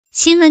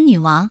新闻女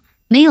王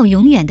没有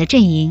永远的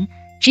阵营，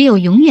只有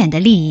永远的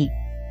利益。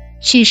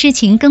许诗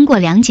晴跟过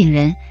梁景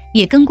仁，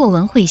也跟过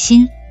文慧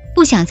欣，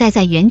不想再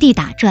在原地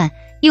打转，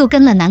又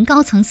跟了男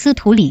高层司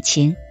徒李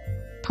勤。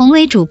同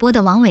为主播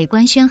的王伟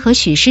官宣和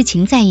许诗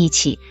晴在一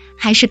起，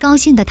还是高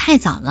兴得太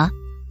早了。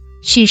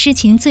许诗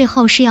晴最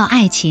后是要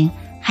爱情，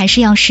还是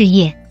要事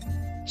业？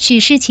许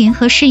诗晴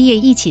和事业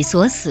一起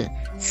锁死，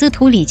司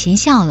徒李勤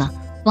笑了，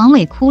王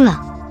伟哭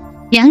了。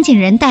梁景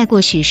仁带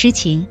过许诗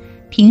晴，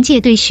凭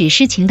借对许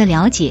诗晴的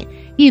了解，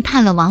预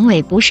判了王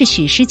伟不是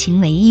许诗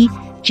晴唯一，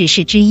只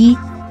是之一。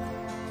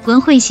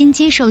文慧欣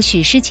接受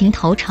许诗晴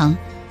投诚，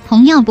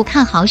同样不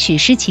看好许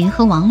诗晴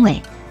和王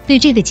伟，对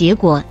这个结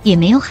果也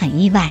没有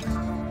很意外。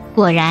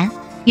果然，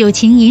有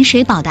情饮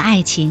水饱的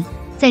爱情，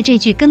在这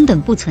剧根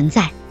本不存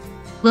在。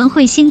文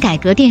慧欣改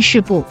革电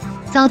视部，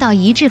遭到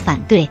一致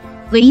反对，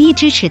唯一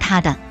支持她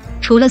的，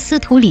除了司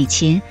徒李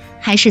勤，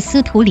还是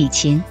司徒李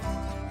勤。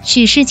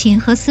许诗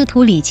晴和司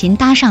徒李勤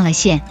搭上了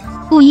线，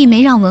故意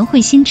没让文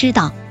慧欣知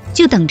道，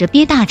就等着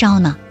憋大招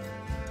呢。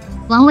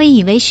王伟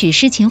以为许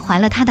诗晴怀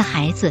了他的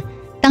孩子，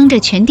当着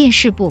全电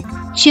视部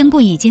宣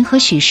布已经和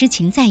许诗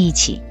晴在一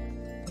起。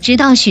直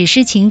到许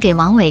诗晴给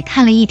王伟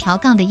看了一条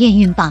杠的验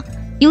孕棒，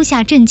丢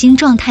下震惊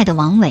状态的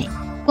王伟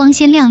光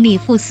鲜亮丽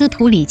赴司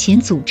徒李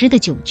勤组织的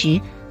酒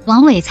局，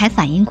王伟才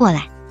反应过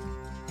来，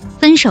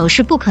分手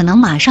是不可能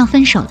马上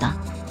分手的。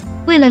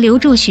为了留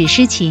住许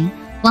诗晴，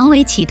王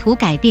伟企图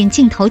改变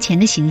镜头前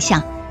的形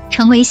象，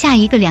成为下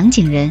一个梁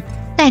景仁，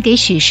带给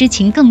许诗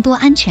晴更多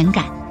安全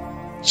感。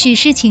许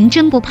诗晴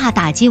真不怕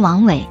打击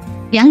王伟，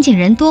梁景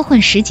仁多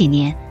混10几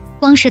年，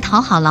光是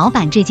讨好老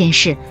板这件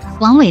事，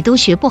王伟都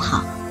学不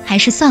好，还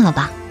是算了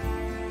吧。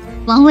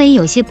王伟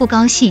有些不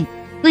高兴，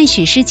问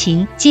许诗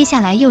晴接下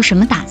来又什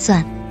么打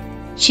算。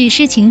许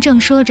诗晴正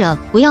说着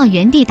不要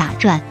原地打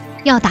转，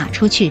要打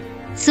出去，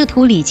司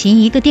徒李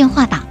勤一个电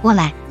话打过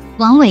来，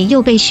王伟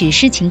又被许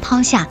诗晴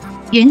抛下，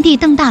原地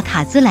瞪大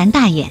卡姿兰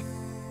大眼。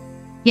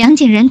梁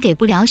景仁给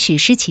不了许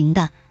诗晴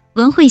的，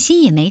文慧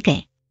欣也没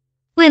给。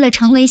为了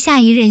成为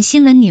下一任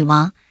新闻女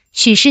王，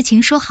许诗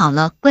晴说好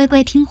了乖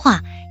乖听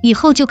话，以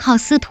后就靠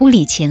司徒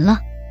李勤了。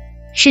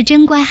是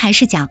真乖还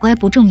是假乖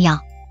不重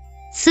要，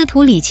司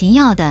徒李勤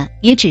要的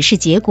也只是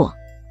结果。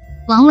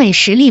王伟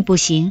实力不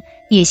行，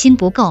野心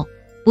不够，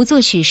不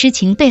做许诗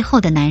晴背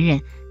后的男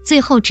人，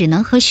最后只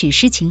能和许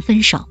诗晴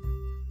分手。